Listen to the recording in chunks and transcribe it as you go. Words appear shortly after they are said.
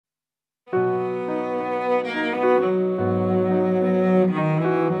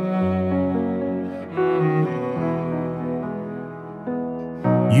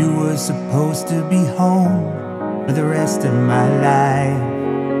supposed to be home for the rest of my life.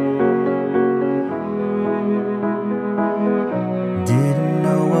 Didn't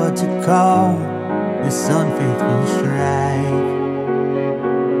know what to call this unfaithful strife.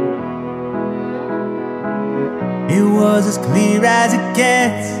 It was as clear as it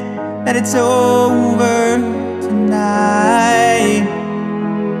gets that it's over tonight.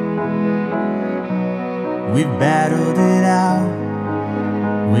 We've battled it out,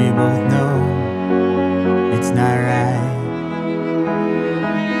 we both know it's not right.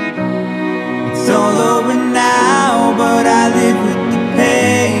 It's all over now, but I live with the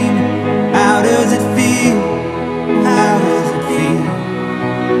pain. How does it feel? How does it feel?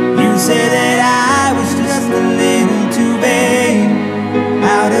 You said that I was just a little too vain.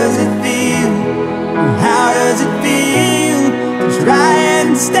 How does it feel? How does it feel to try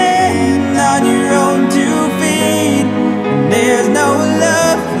and stand on your own 2 feet? And there's no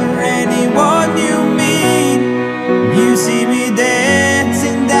love for anyone you meet. You see me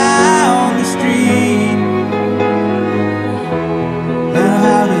dancing down the street. Well,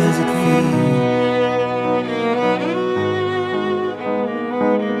 how does it feel?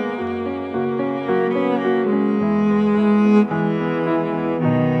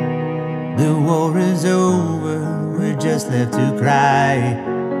 The war is over, we're just left to cry.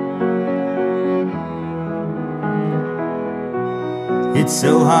 It's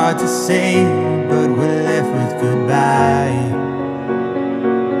so hard to say, but we're left with goodbye.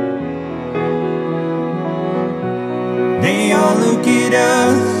 They all look at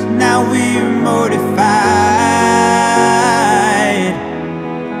us, now we're mortified,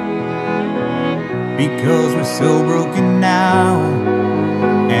 because we're so broken now,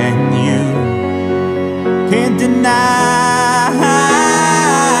 and you can't deny.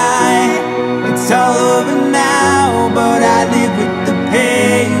 It's all over now, but I live with the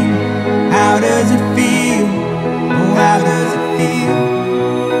pain. How does it feel? Oh, how does it feel?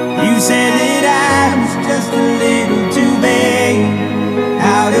 You said that I was just a little too vain.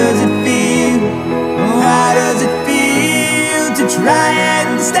 How does it feel? Oh, how does it feel to try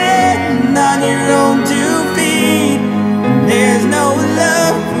and stand on your own 2 feet? And there's no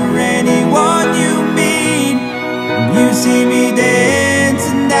love for anyone you meet. You see me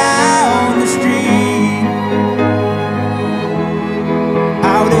dancing down the street.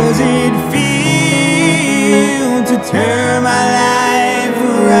 How does it feel to turn my life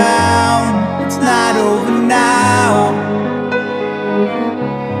around? It's not over now.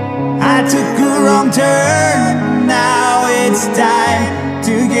 I took a wrong turn, now it's time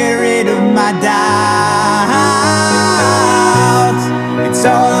to get rid of my doubts. It's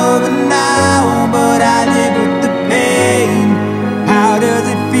all over now, but I live with the pain. How does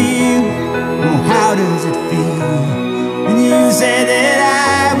it feel? Oh, how does it feel? And you said that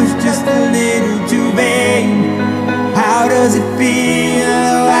I was just a little too vain. How does it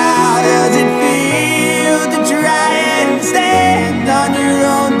feel? How does it feel to try and stand on your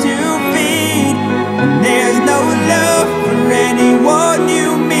own 2 feet? And there's no love for anyone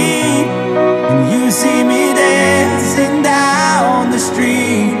you meet. And you see me dancing down the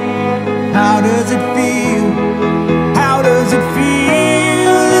street. How does it feel? How does it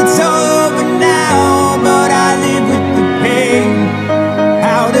feel? It's all over now, but I live with the pain.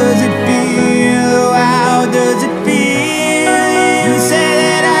 How does it feel? How does it feel? You said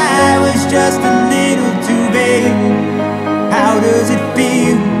that I was just a little too vain. How does it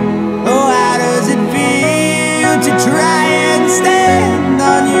feel? Oh, how does it feel to try and stand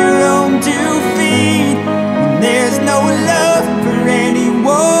on your own 2 feet? When there's no love for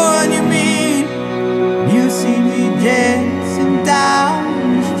anyone you meet. You see me dancing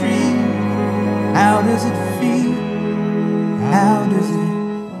down the street. How does it feel? How does it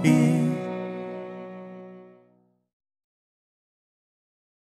feel?